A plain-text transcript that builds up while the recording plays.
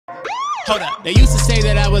Hold up, they used to say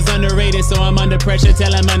that I was underrated, so I'm under pressure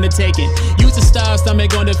till I'm undertaken. Used to starve,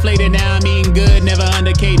 stomach on deflated, now I'm eating good, never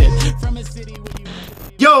undercated. From a city where you...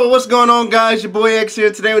 Yo, what's going on, guys? Your boy X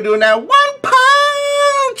here. Today we're doing that One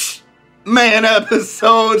Punch Man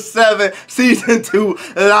episode 7, season 2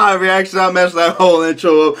 live reaction. I messed that whole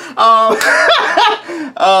intro up.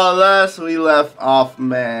 Last we left off,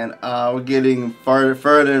 man, we're getting further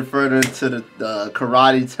and further into the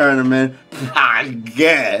karate tournament, I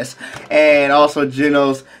guess. And also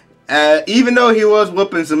Geno's, even though he was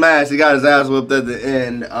whooping some ass, he got his ass whooped at the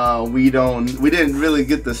end. We didn't really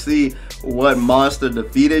get to see what monster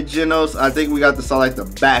defeated Genos. I think we got to saw like the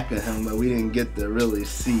back of him, but we didn't get to really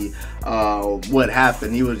see what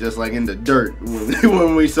happened. He was just like in the dirt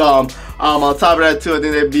when we saw him. On top of that too, I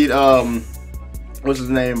think they beat what's his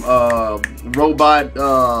name? Robot.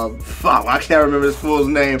 Fuck, I can't remember this fool's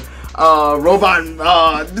name. Robot.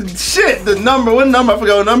 Shit. The number. What number? I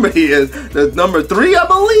forgot what number he is. The number 3, I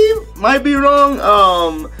believe. Might be wrong.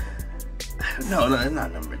 No,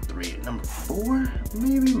 not number 3. Number 4,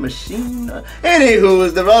 maybe. Machine.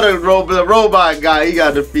 Anywho, the other robot guy. He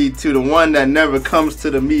got defeated too. The one that never comes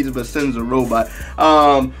to the meetings but sends a robot.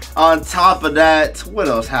 On top of that, what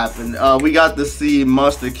else happened? We got to see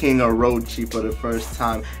Monster King Orochi for the first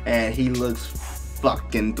time, and he looks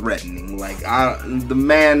fucking threatening. Like the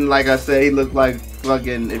man, like I said, he looked like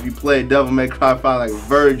fucking, if you play Devil May Cry 5, like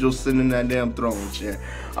Virgil sitting in that damn throne chair.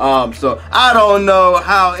 So I don't know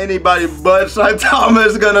how anybody but Saitama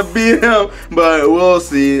is gonna beat him, but we'll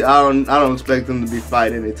see. I don't expect him to be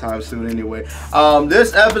fighting anytime soon anyway.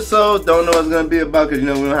 This episode, don't know what it's gonna be about, because you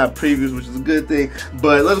know we don't have previews, which is a good thing.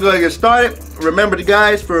 But let's go ahead and get started. Remember,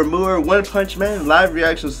 guys, for more One Punch Man live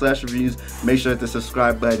reactions / reviews, make sure to hit the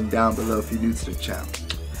subscribe button down below if you're new to the channel.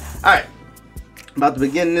 Alright, about to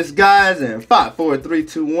begin this, guys, and 5, 4, 3,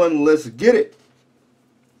 2, 1, let's get it.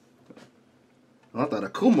 I thought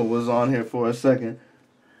Akuma was on here for a second.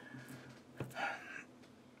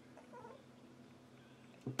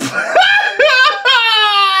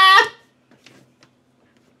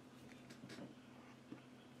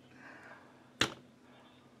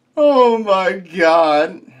 Oh my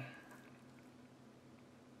god.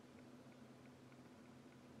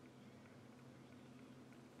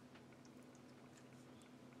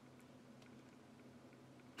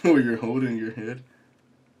 Oh, you're holding your head.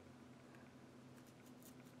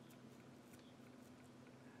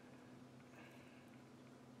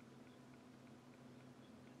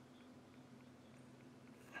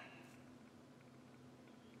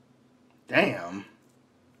 Damn.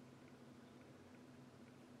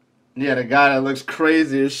 Yeah, the guy that looks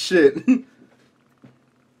crazy as shit. He's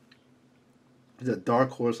a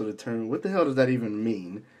dark horse of the tournament. What the hell does that even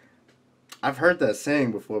mean? I've heard that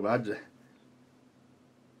saying before, but I just...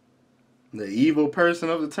 The evil person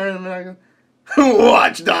of the tournament, I guess?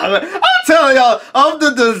 Watchdog. I'm telling y'all, of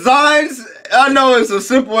the designs, I know it's a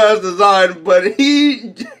simple ass design, but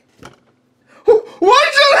he...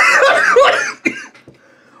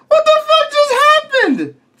 What the fuck just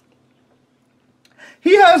happened?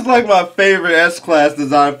 He has like my favorite S-Class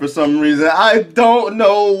design for some reason. I don't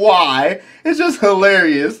know why. It's just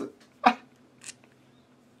hilarious.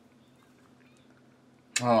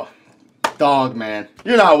 Oh, dog man.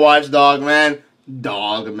 You're not Watchdog, man.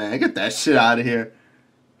 Dog man. Get that shit out of here.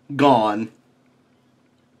 Gone.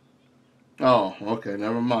 Oh, okay,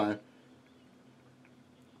 never mind.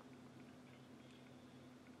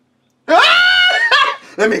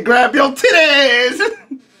 Let me grab your titties!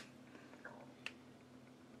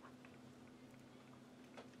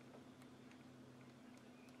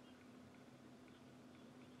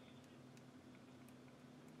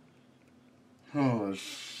 Oh,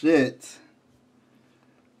 shit.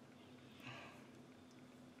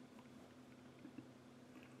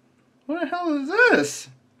 What the hell is this?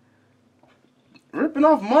 Ripping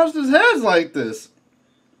off monsters' heads like this.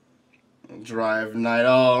 Drive night.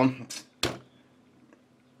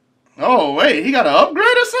 Oh, wait, he got an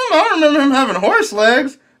upgrade or something? I don't remember him having horse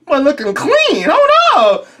legs. Boy, looking clean. Hold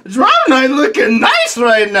up. Drive night looking nice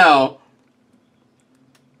right now.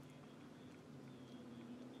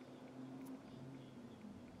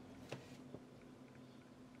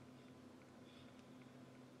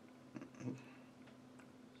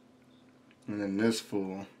 And then this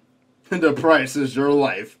fool. The price is your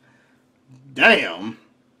life. Damn.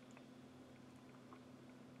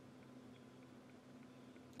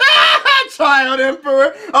 Child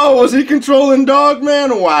Emperor. Oh, was he controlling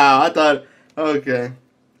Dogman? Wow, I thought, okay.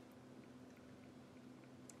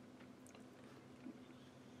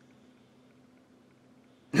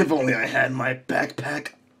 If only I had my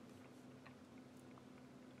backpack.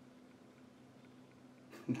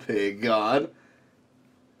 Thank God.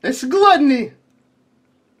 It's gluttony.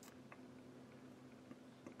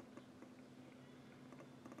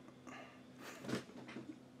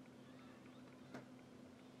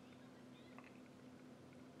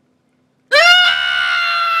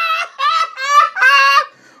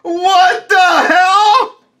 What the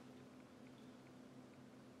hell?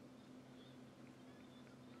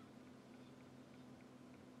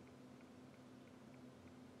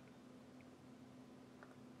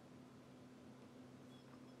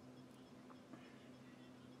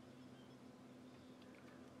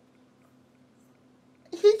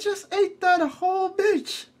 He just ate that whole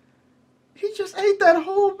bitch. He just ate that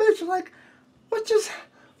whole bitch. Like, what just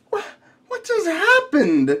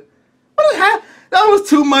happened? That was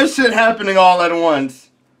too much shit happening all at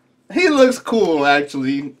once. He looks cool,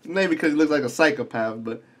 actually. Maybe because he looks like a psychopath,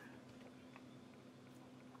 but...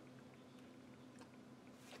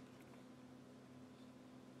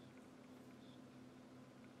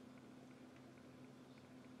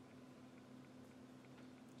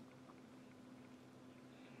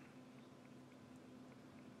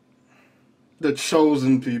 The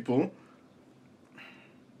chosen people.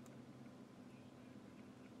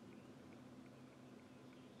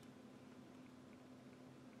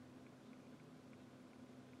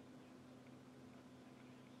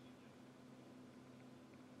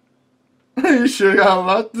 You sure got a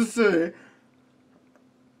lot to say.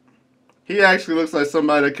 He actually looks like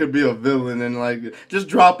somebody that could be a villain, and like just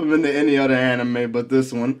drop him into any other anime, but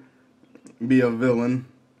this one be a villain.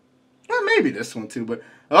 Well, maybe this one too, but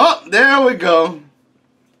oh, there we go.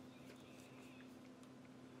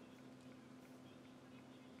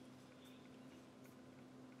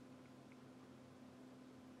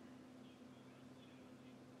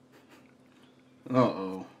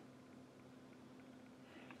 Uh-oh.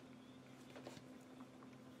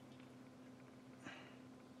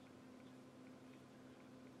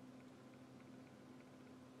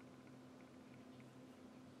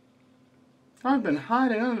 I've been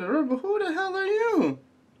hiding under the river. Who the hell are you?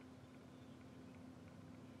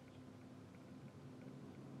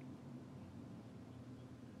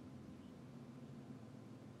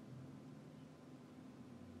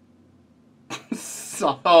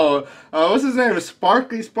 What's his name?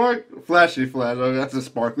 Sparkly Spark? Flashy Flash. Oh, that's a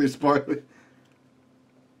Sparkly Sparkly.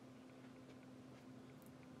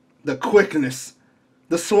 The quickness.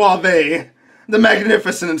 The suave. The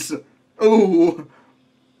magnificence. Ooh.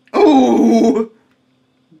 Ooh.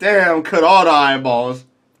 Damn, cut all the eyeballs.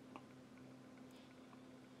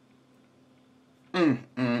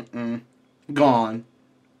 Gone.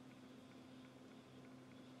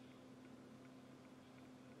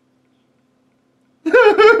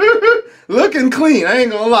 Looking clean, I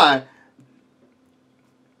ain't gonna lie.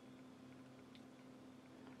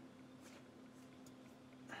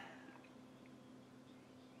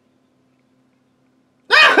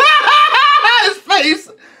 His face!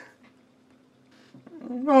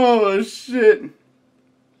 Oh, shit.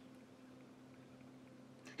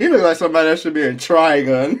 He looks like somebody that should be in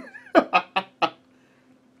Trigun.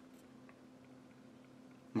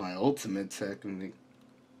 My ultimate technique.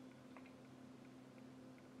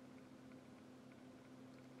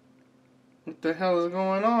 What the hell is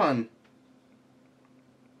going on?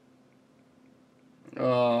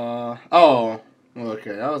 Oh.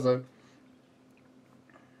 Okay, that was a...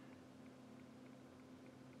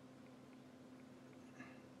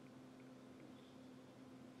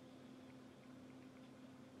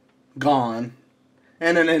 Gone.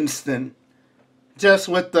 In an instant. Just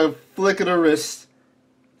with the flick of the wrist.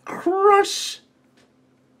 Crush!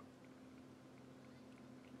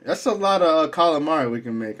 That's a lot of calamari we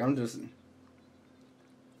can make. I'm just...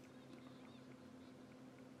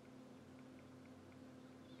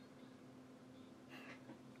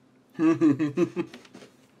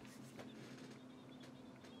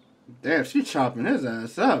 Damn, she chopping his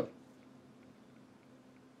ass up.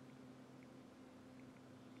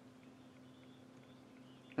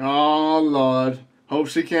 Oh, Lord. Hope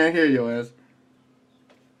she can't hear your ass.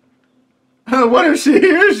 What if she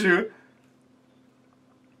hears you?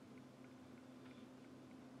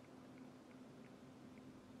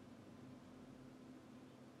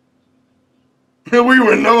 We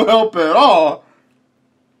were no help at all.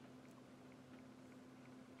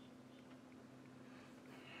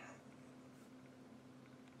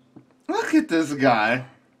 Look at this guy.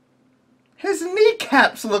 His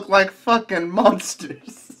kneecaps look like fucking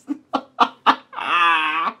monsters.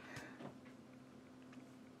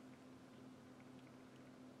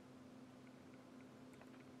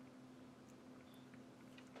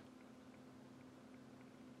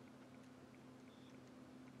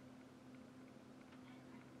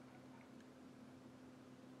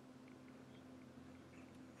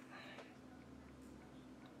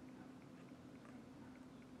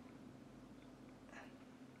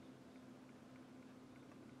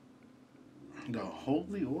 The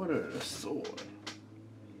Holy Order of the Sword.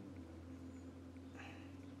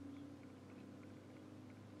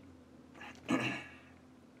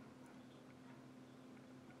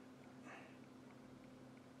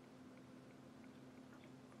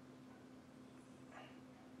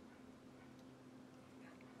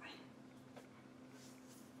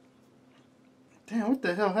 Damn, what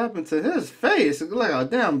the hell happened to his face? It looked like a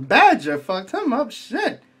damn badger fucked him up.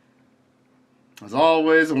 Shit. As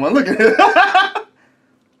always, one look at it.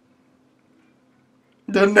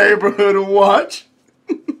 The neighborhood watch.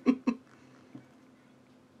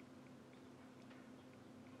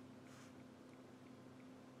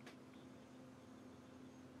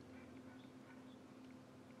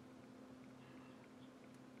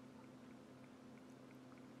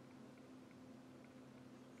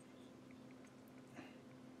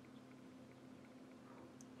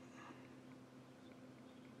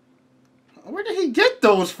 Where did he get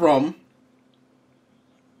those from?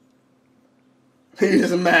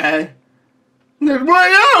 He's mad. Where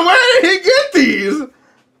did he get these?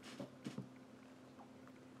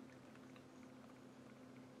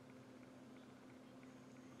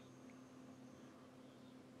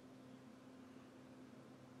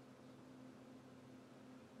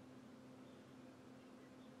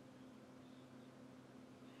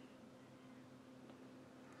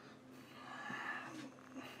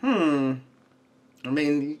 I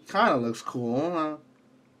mean, he kind of looks cool.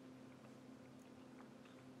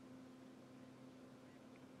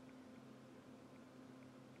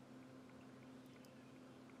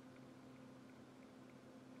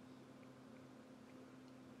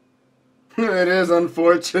 It is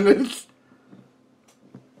unfortunate.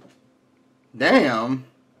 Damn.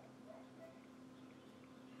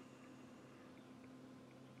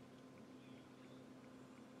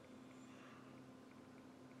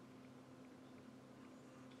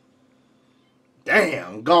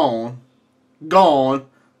 Damn, gone. Gone.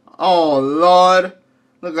 Oh, Lord.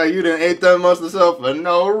 Look like you done ate that much yourself for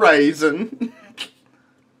no reason.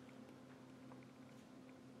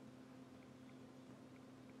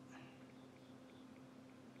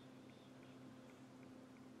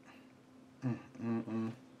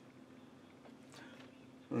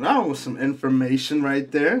 That was some information right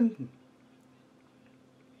there.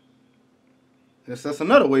 Guess that's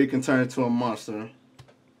another way you can turn into a monster.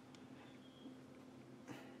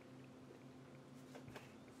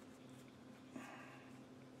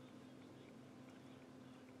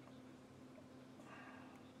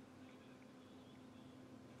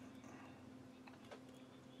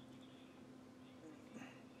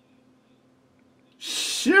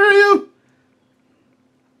 Sure you?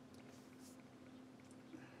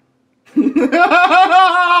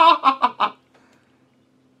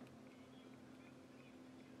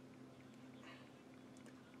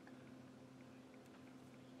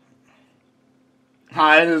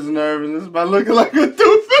 Hide his nervousness by looking like a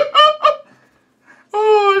doofus.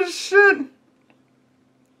 Oh shit.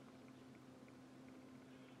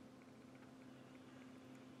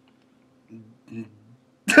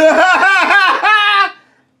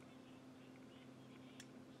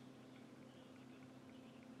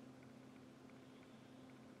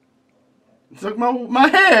 Took my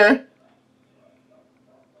hair.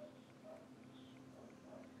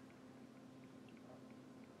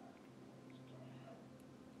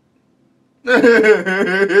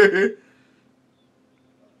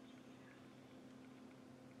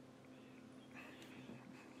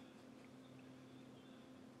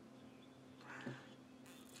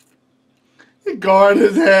 He guard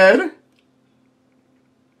his head.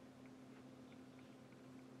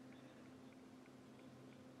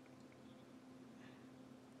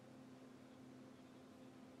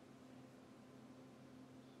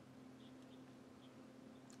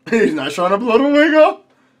 He's not trying to blow the wig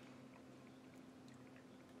up.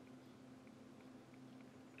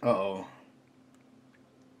 Uh-oh.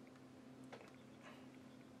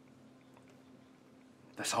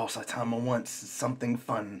 That's all Saitama wants, is something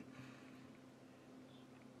fun.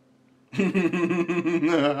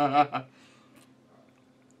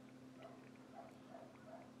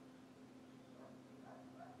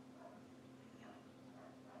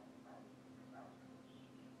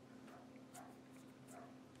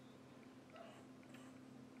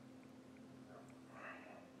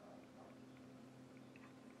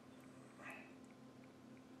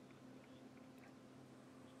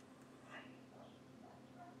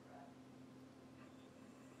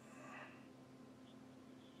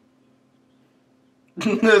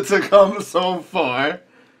 To come so far.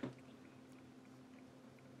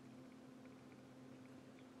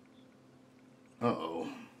 Uh-oh.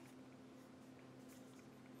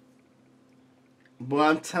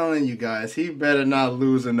 I'm telling you guys, he better not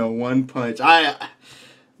lose in no one punch.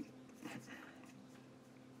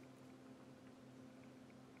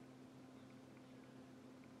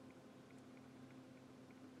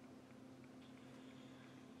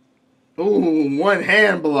 Ooh, one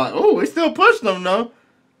hand block. Ooh, he still pushing him though.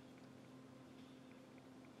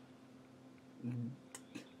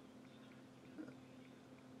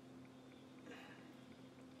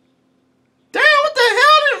 Damn, what the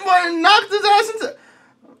hell did one knocked his ass into?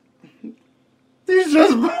 He's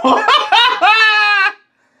just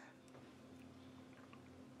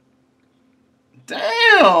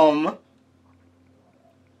damn.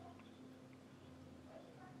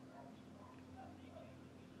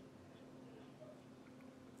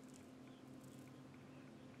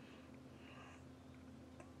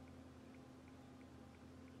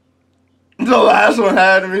 The last one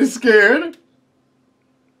had me scared.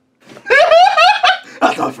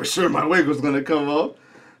 I thought for sure my wig was gonna come off.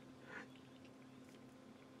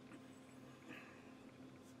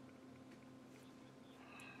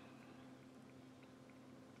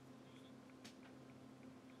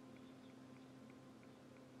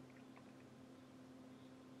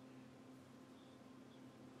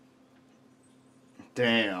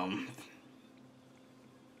 Damn.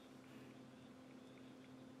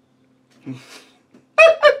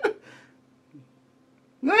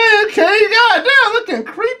 Man, okay, goddamn, looking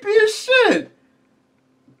creepy as shit.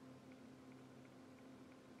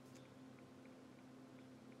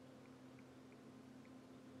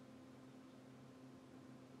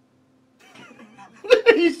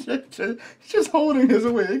 He's just holding his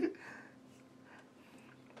wig.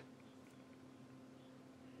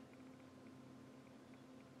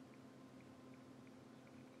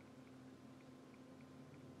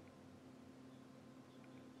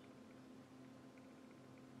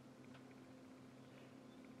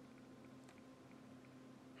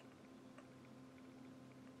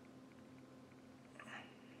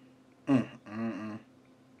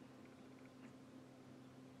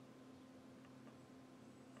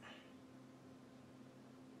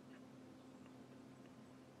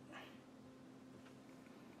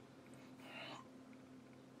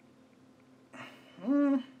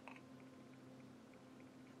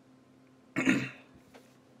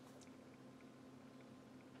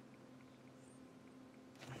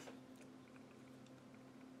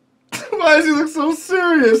 Why does he look so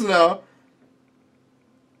serious now?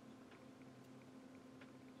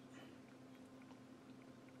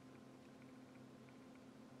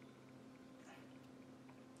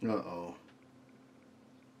 Uh-oh.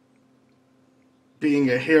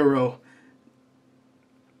 Being a hero.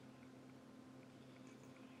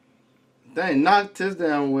 Dang, knocked his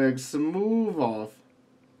damn wig smooth off.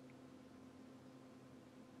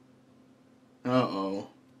 Uh-oh.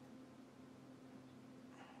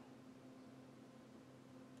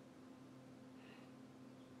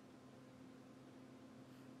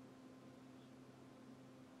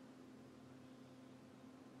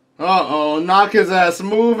 Uh-oh, knock his ass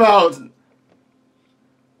smooth out.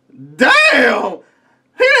 Damn!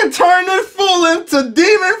 He done turned this fool into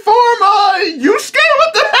demon form. You scared?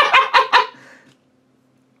 What the heck?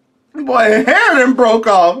 Boy, hair done broke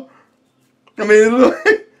off. I mean, look.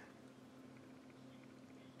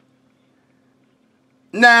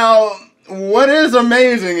 Now, what is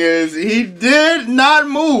amazing is he did not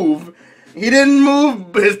move. He didn't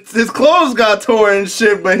move. His clothes got torn and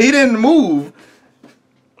shit, but he didn't move.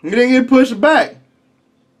 He didn't get pushed back.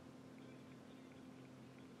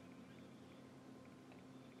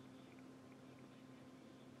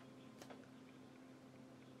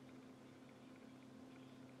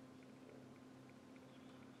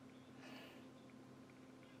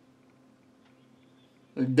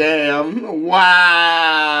 Damn.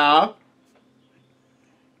 Wow.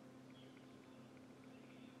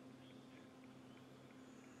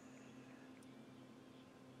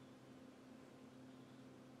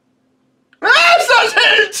 That's such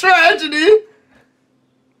a tragedy.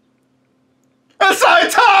 I'm sorry,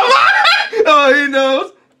 Tom. Oh, he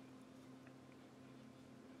knows.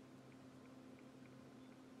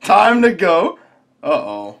 Time to go.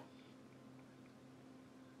 Uh-oh.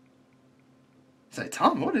 Say,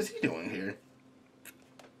 Tom, what is he doing here?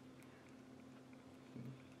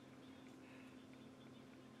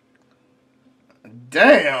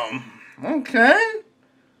 Damn. Okay.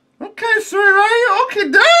 Okay, sweetie. Okay,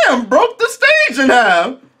 damn. Broke the stage in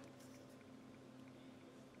half.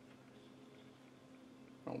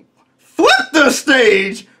 Flip the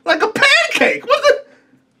stage like a pancake. What the?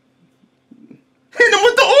 Hit him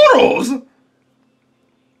with the orals.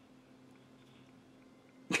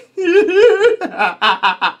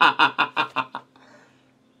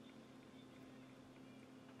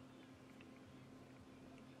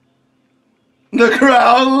 The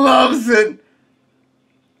crowd loves it.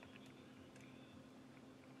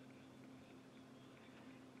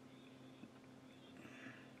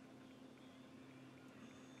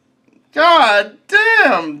 God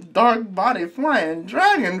damn! Dark body flying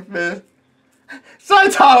dragon fist.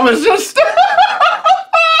 Saitama's just.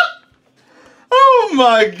 Oh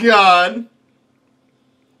my god.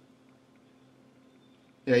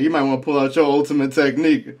 Yeah, you might want to pull out your ultimate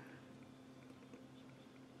technique.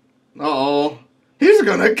 Uh-oh. He's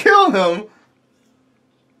gonna kill him.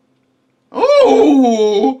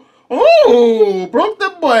 Oh! Oh! Broke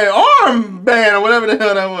the boy arm band or whatever the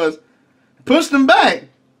hell that was. Pushed him back.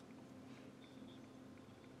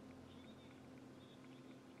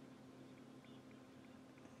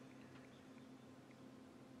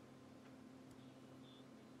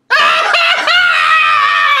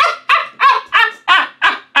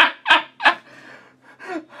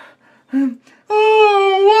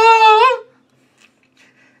 Oh, wow.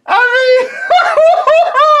 I mean,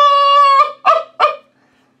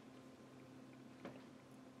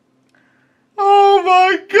 oh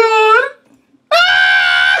my god.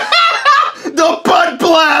 The butt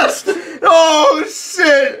blast. Oh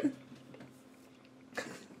shit.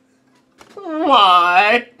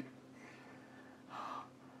 Why?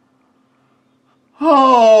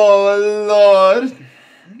 Oh Lord.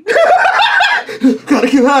 Gotta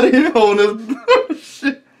get out of here on this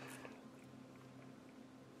shit.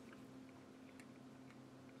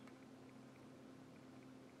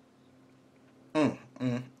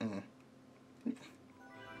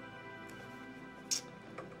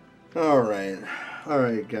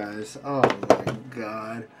 Alright guys. Oh my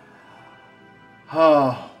god.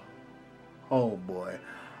 Oh boy.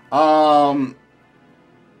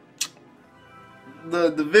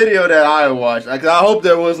 The video that I watched, I hope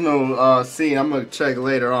there was no scene. I'm gonna check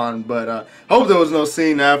later on, but hope there was no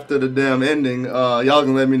scene after the damn ending. Y'all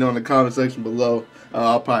can let me know in the comment section below.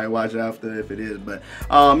 I'll probably watch it after if it is, but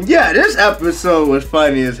yeah, this episode was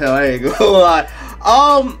funny as hell. I ain't gonna lie.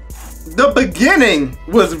 The beginning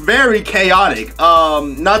was very chaotic.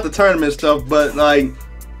 Not the tournament stuff, but like,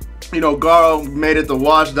 you know, Garo made it the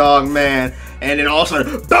Watchdog Man. And then all of a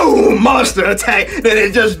sudden, boom, monster attack. Then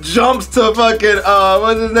it just jumps to fucking,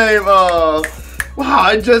 what's his name? Wow,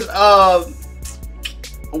 it just, oh,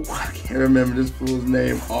 I can't remember this fool's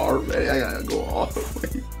name already. I gotta go all the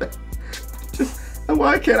way back. Just,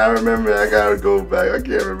 why can't I remember? I gotta go back. I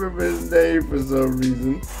can't remember his name for some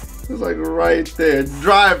reason. It's like right there.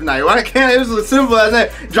 Drive Knight. Why can't it was as simple as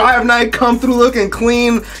that? Drive Knight come through looking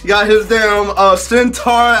clean. Got his damn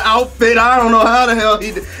Centaur outfit. I don't know how the hell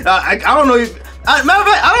he did. I don't know if matter of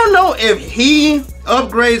fact, I don't know if he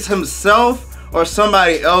upgrades himself or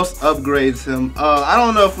somebody else upgrades him. I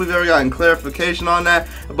don't know if we've ever gotten clarification on that.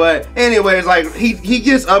 But anyways, like he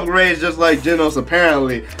gets upgrades just like Genos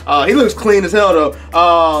apparently. He looks clean as hell though.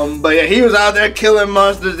 But yeah, he was out there killing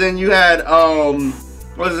monsters. Then you had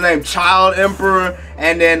what's his name? Child Emperor,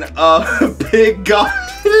 and then Big God.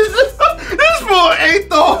 This fool ate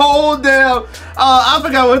the whole damn. I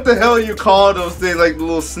forgot what the hell you call those things, like the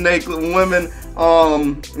little snake women.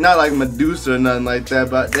 Not like Medusa or nothing like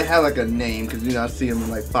that, but they have like a name because you know I see them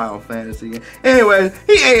in like Final Fantasy. Anyways,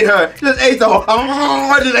 he ate her. Just ate the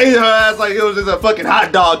whole. Just ate her ass like it was just a fucking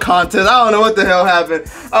hot dog contest. I don't know what the hell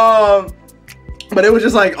happened. But it was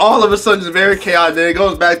just like all of a sudden just very chaotic. Then it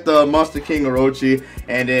goes back to Monster King Orochi,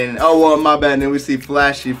 and then oh well, my bad. And then we see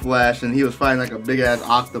Flashy Flash, and he was fighting like a big ass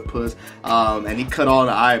octopus, and he cut all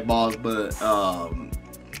the eyeballs, but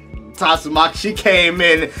Tatsumaki, she came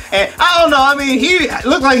in, and I don't know, I mean, he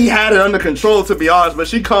looked like he had it under control, to be honest, but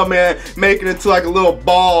she come in, making it to like a little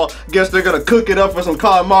ball. Guess they're gonna cook it up for some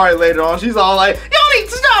calamari later on. She's all like, y'all need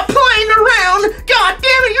to stop playing around. God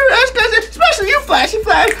damn it, you're cousin, especially you, Flashy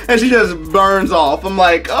Flash. And she just burns off. I'm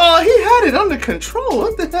like, oh, he had it under control.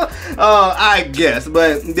 What the hell? I guess,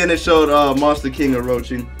 but then it showed Monster King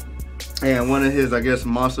Orochi. And one of his, I guess,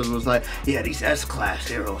 monsters was like, yeah, these S-Class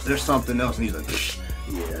heroes, there's something else. And he's like, psh.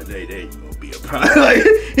 Yeah, they gonna be a problem. Like,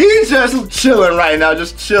 he's just chilling right now,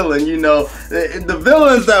 just chilling, you know. The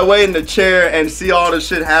villains that wait in the chair and see all the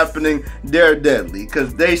shit happening, they're deadly.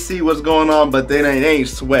 Because they see what's going on, but they ain't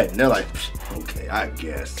sweating. They're like, okay, I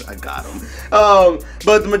guess I got them.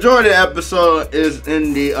 But the majority of the episode is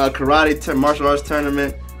in the karate martial arts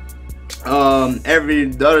tournament.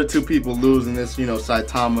 The other two people losing this, you know,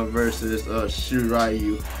 Saitama versus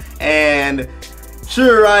Shiryu. And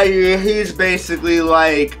Shiryu, he's basically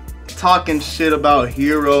like talking shit about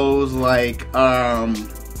heroes like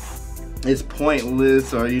it's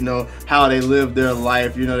pointless, or you know how they live their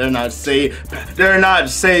life. You know, they're not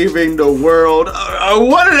saving the world.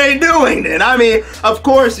 What are they doing then? I mean, of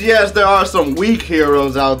course, yes, there are some weak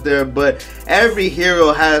heroes out there, but every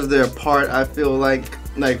hero has their part. I feel like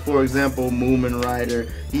for example, Moomin Rider,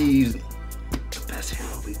 he's the best hero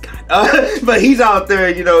we got. But he's out there,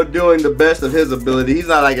 you know, doing the best of his ability. He's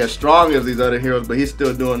not like as strong as these other heroes, but he's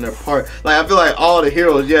still doing their part. Like, I feel like all the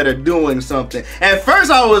heroes, yeah, they're doing something. At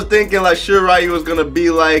first I was thinking like Shiryu was gonna be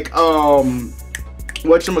like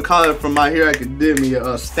whatchamacallit from My Hero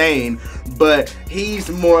Academia, Stain, but he's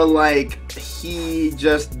more like he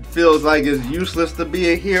just feels like it's useless to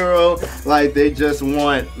be a hero. Like, they just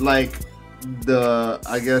want like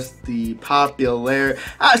I guess the popularity.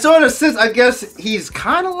 So in a sense, I guess he's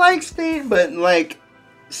kind of like Stain, but like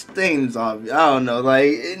Stain's obvious. I don't know,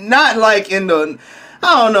 like not like in the.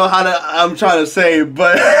 I don't know I'm trying to say,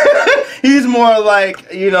 but he's more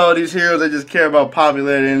like, you know, these heroes that just care about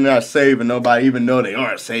popularity and not saving nobody, even though they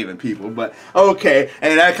aren't saving people. But okay,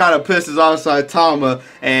 and that kind of pisses off Saitama,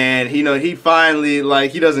 and you know, he finally, like,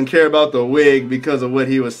 he doesn't care about the wig because of what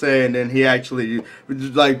he was saying, and he actually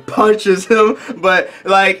like punches him. But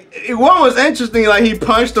like, what was interesting, like, he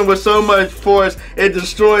punched him with so much force it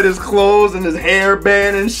destroyed his clothes and his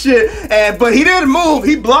hairband and shit. But he didn't move.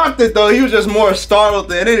 He blocked it though. He was just more startled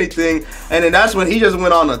than anything, and then that's when he just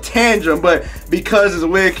went on a tangent. But because his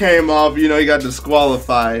wig came off, you know, he got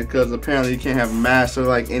disqualified, because apparently you can't have masks or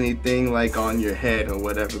like anything like on your head or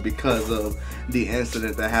whatever because of the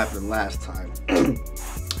incident that happened last time.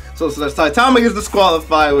 So Saitama gets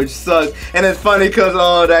disqualified, which sucks. And it's funny because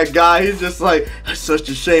that guy, he's just like, it's such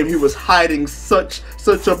a shame he was hiding such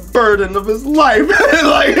a burden of his life.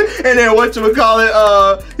 Like, and then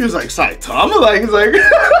whatchamacallit, he was like, Saitama? Like, he's like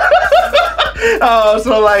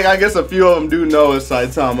so like, I guess a few of them do know it's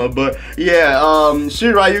Saitama. But yeah,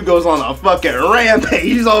 Shiryu goes on a fucking rampage.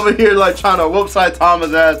 He's over here like trying to whoop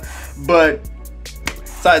Saitama's ass, but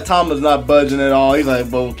Saitama's not budging at all. He's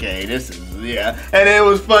like, okay, this is, yeah. And it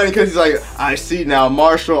was funny because he's like, I see now,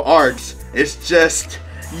 martial arts, it's just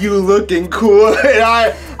you looking cool. And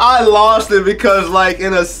I lost it because, like,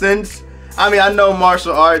 in a sense, I mean, I know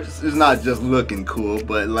martial arts is not just looking cool,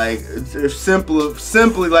 but like, it's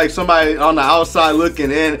simply like somebody on the outside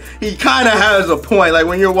looking in, he kind of has a point. Like,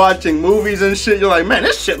 when you're watching movies and shit, you're like, man,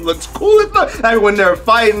 this shit looks cool. Like when they're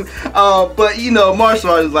fighting, but you know,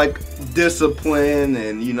 martial arts is like discipline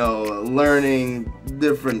and, you know, learning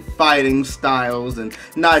different fighting styles, and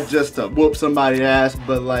not just to whoop somebody's ass,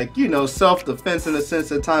 but like, you know, self-defense in a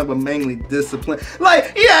sense at times, but mainly discipline.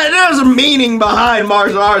 Like, yeah, there's a meaning behind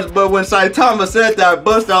martial arts, but when Saitama said that, I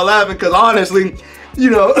bust out laughing, because honestly, you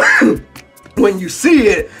know, when you see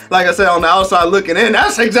it, like I said, on the outside looking in,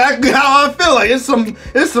 that's exactly how I feel. Like, it's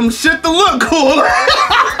some shit to look cool.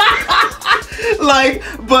 Like,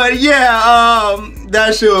 but yeah,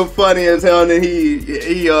 that shit was funny as hell. And then he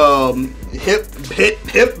hip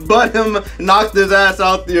butt him, knocked his ass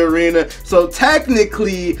out the arena. So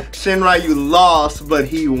technically Shinryu lost, but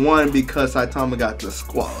he won because Saitama got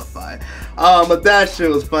disqualified. But that shit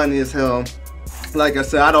was funny as hell. Like I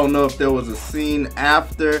said, I don't know if there was a scene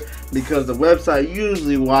after, because the website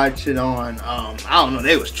usually watch it on, I don't know,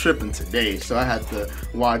 they was tripping today, so I had to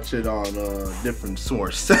watch it on a different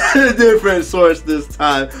source. Different source this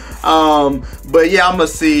time. But yeah, I'm gonna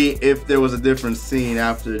see if there was a different scene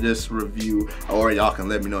after this review, or y'all can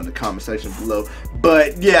let me know in the comment section below.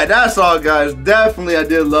 But yeah, that's all, guys. Definitely, I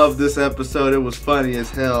did love this episode. It was funny as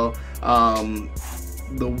hell.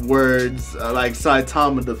 The words, like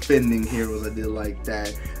Saitama defending heroes, I did like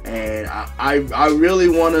that. And I really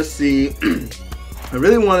want to see I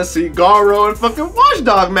really want to see Garo and fucking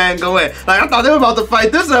Watchdog Man go in. Like, I thought they were about to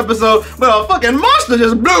fight this episode, but a fucking monster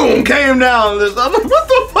just boom came down. I'm like, what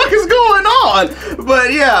the fuck is going on?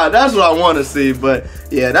 But yeah, that's what I want to see. But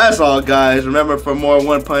yeah, that's all, guys. Remember, for more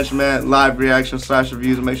One Punch Man live reactions /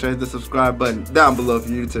 reviews, make sure you hit the subscribe button down below if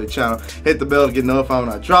you're new to the channel. Hit the bell to get notified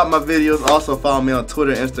when I drop my videos. Also follow me on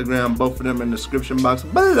Twitter, Instagram, both of them in the description box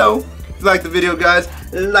below. If you like the video, guys,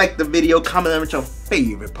 like the video, comment on what your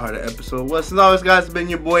favorite part of the episode was. As always, guys, it's been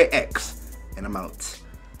your boy X, and I'm out.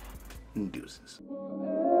 Deuces.